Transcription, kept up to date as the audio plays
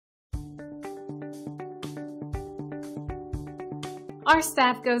Our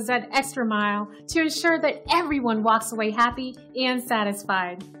staff goes that extra mile to ensure that everyone walks away happy and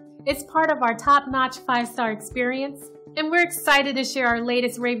satisfied. It's part of our top-notch 5-star experience, and we're excited to share our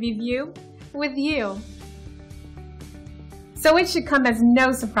latest rave review with you. So it should come as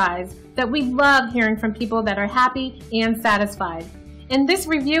no surprise that we love hearing from people that are happy and satisfied. And this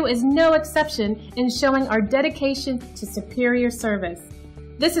review is no exception in showing our dedication to superior service.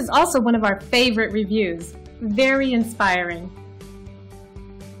 This is also one of our favorite reviews. Very inspiring.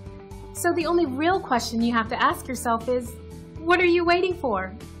 So the only real question you have to ask yourself is, what are you waiting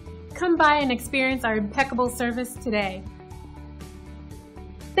for? Come by and experience our impeccable service today.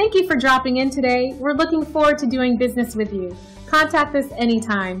 Thank you for dropping in today. We're looking forward to doing business with you. Contact us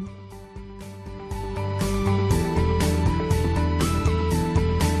anytime.